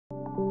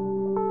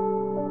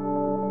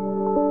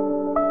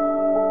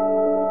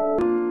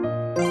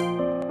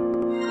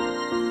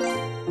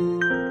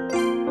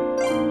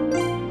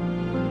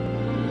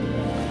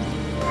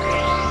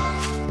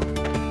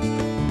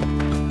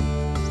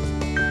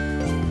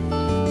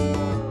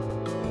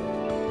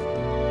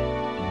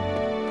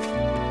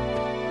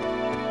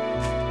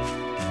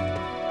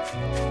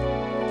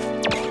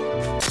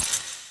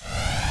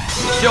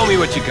Show me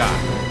what you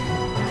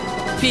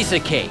got. Piece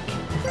of cake.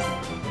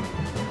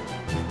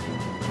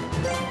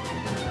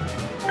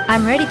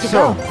 I'm ready to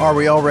So, go. are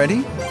we all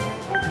ready?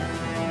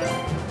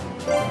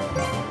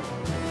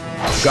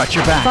 Got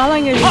your back.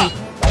 Following your lead.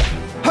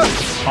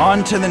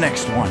 On to the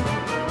next one.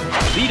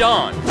 Lead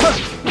on.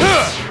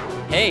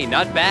 Hey,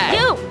 not bad.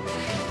 You!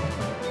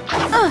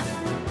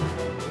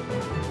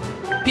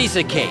 Piece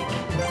of cake.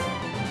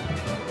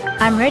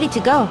 I'm ready to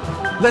go.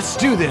 Let's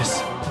do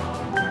this.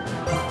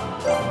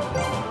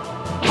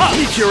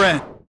 Eat your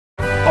end.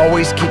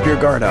 Always keep your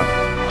guard up,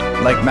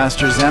 like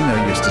Master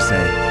Zamno used to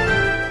say.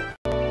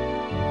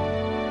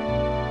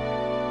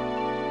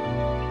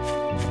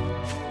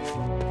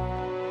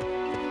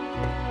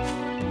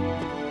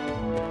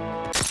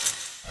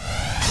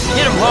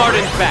 Hit him hard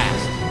and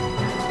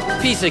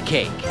fast. Piece of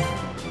cake.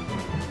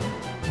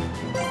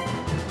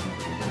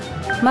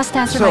 Must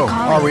answer So, my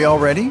call. are we all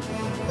ready?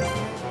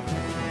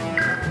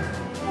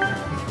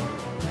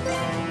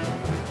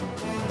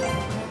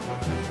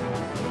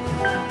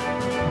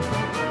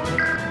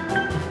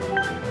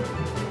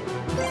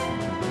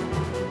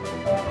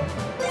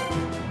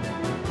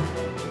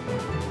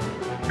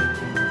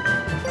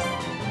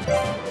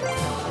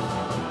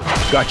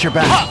 Got your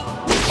back.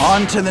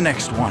 On to the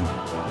next one.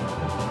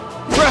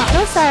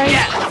 So sorry.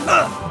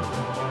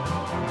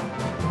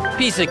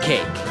 Piece of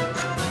cake.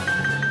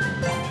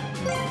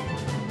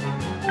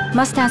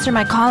 Must answer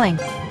my calling.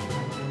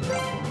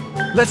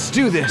 Let's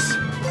do this.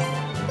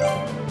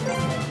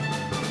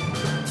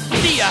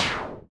 See ya.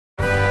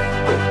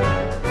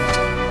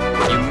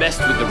 You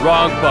messed with the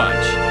wrong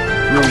bunch.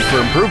 Room for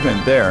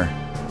improvement there.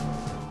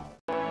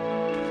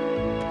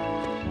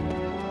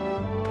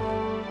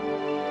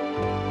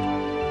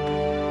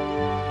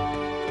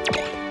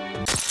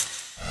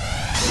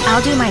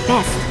 I'll do my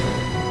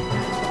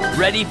best.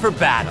 Ready for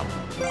battle.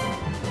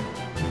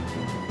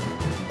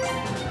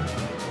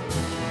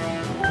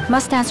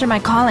 Must answer my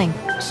calling.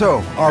 So,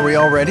 are we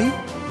all ready?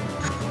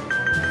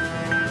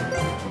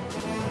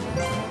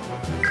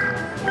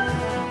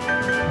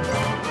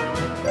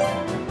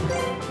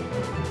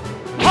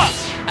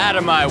 Out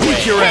of my way.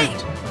 Eat your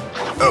end.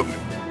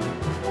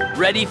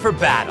 Ready for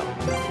battle.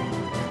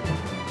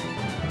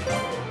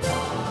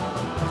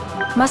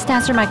 Must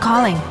answer my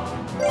calling.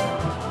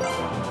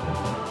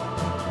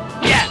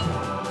 Yeah.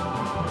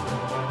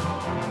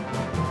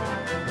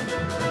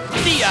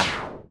 See ya.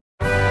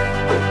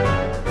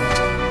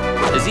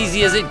 As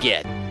easy as it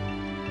gets.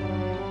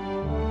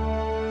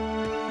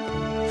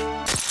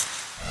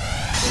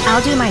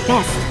 I'll do my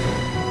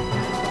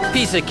best.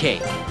 Piece of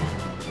cake.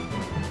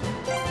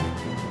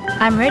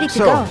 I'm ready to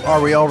So, go. are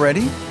we all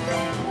ready?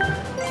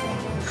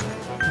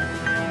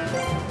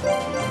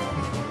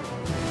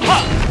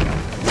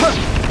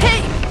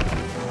 Hey!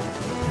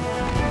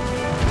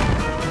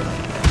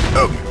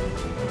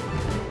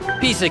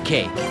 Piece of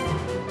cake.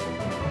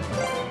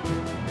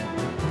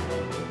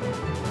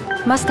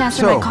 Must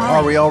answer So, my calling.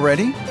 are we all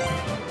ready?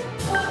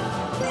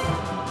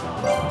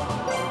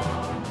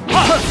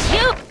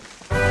 You!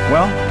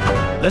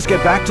 Well, let's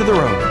get back to the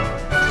road.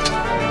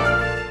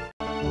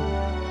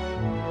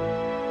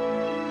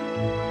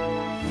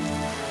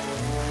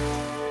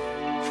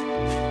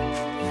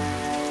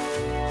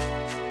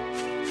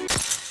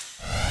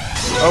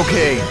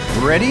 Okay,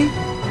 ready?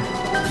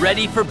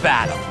 Ready for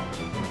battle.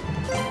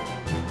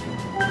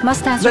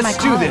 Must answer my Let's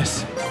do calling.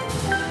 this.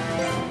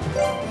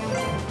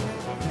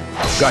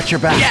 Got your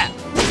back. Yeah.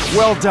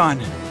 Well done.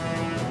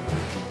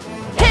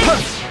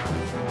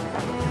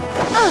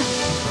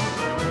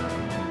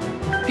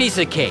 Piece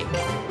of cake.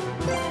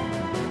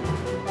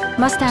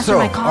 Must answer So,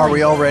 my calling. are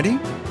we all ready?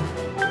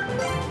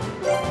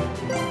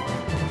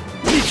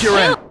 Eat your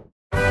end.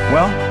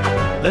 Well,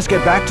 let's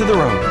get back to the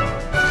road.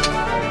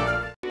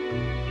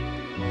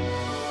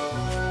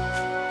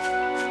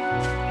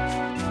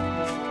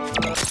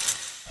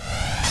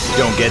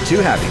 Don't get too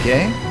happy,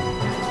 Kay.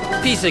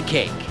 Piece of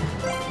cake.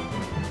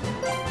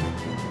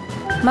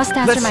 Must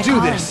answer Let's my do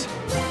calling. this.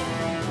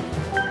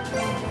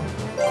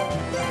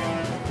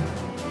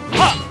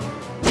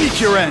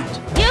 Eat your end.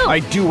 You! I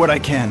do what I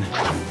can.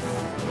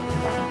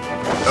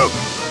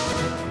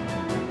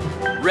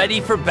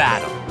 Ready for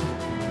battle.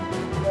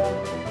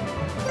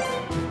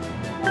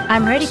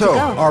 I'm ready So, to go.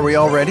 are we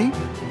all ready?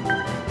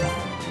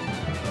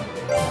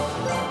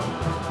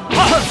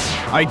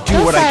 I do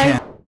So what sorry. I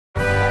can.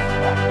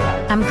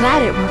 I'm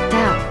glad it worked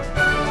out.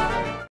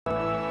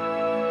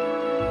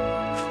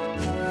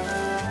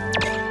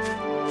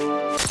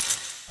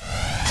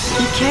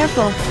 Be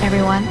careful,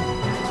 everyone.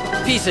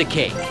 Piece of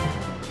cake.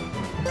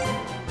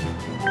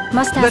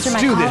 Must answer Let's my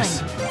do calling.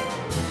 this.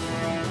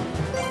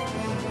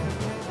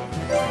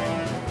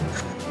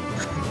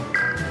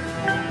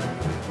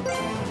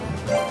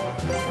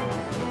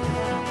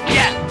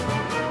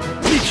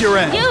 Yeah. Eat your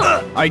end. You!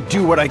 I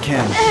do what I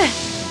can.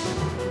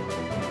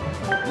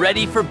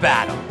 Ready for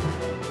battle.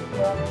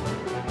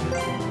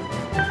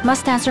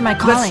 Must answer my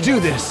calling. Let's do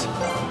this.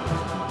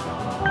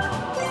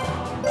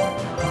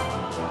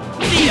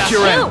 See ya. Eat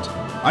your end.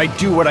 I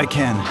do what I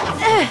can.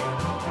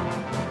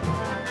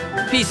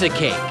 Piece of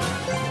cake.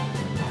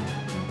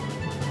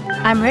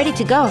 I'm ready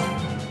to go.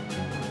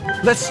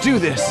 Let's do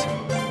this.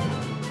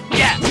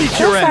 Yeah! Meet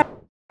your end.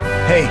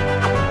 Hey,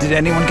 did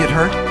anyone get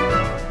hurt?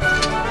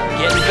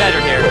 Getting better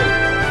here.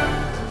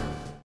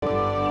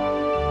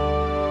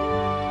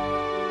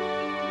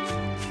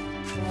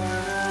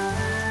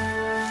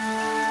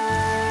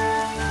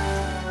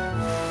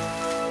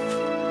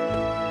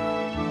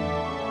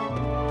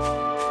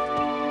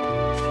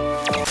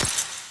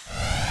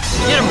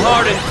 Hit him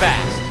hard and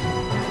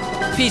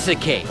fast. Piece of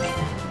cake.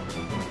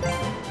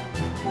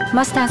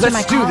 Must answer my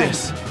Let's do calling.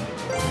 this.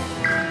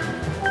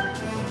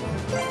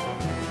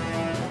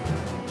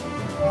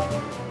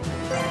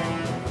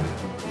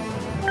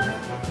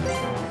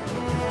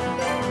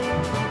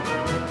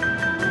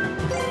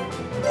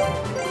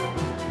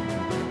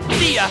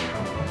 See ya!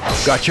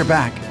 Got your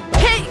back.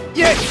 Hey!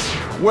 Yay!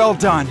 Well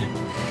done.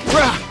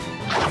 Rah!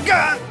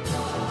 Gah!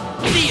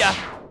 See ya!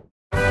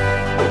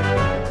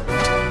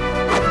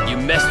 You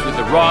messed with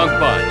the wrong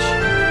bunch.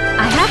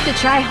 I have to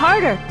try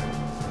harder.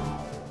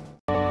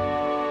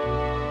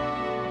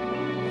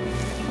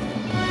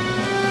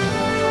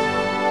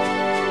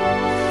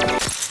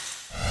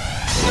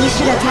 We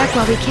should attack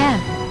while we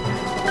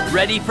can.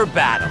 Ready for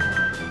battle.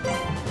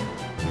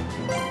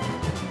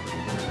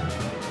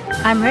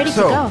 I'm ready to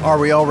So, go. are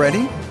we all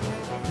ready?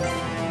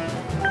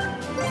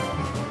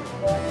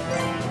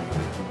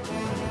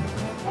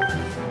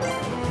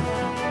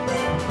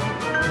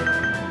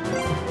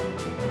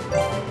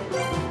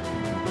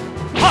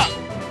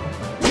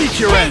 Ha! Meet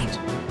your end.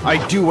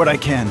 I do what I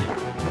can.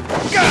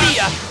 See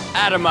ya!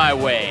 Out of my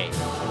way.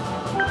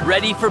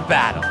 Ready for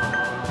battle.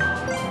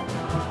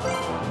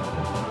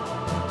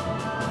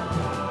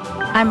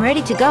 I'm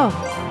ready to go.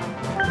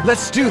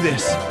 Let's do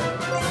this.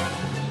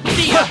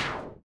 See ya!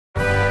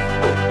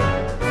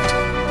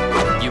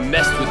 You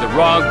messed with the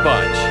wrong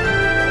bunch.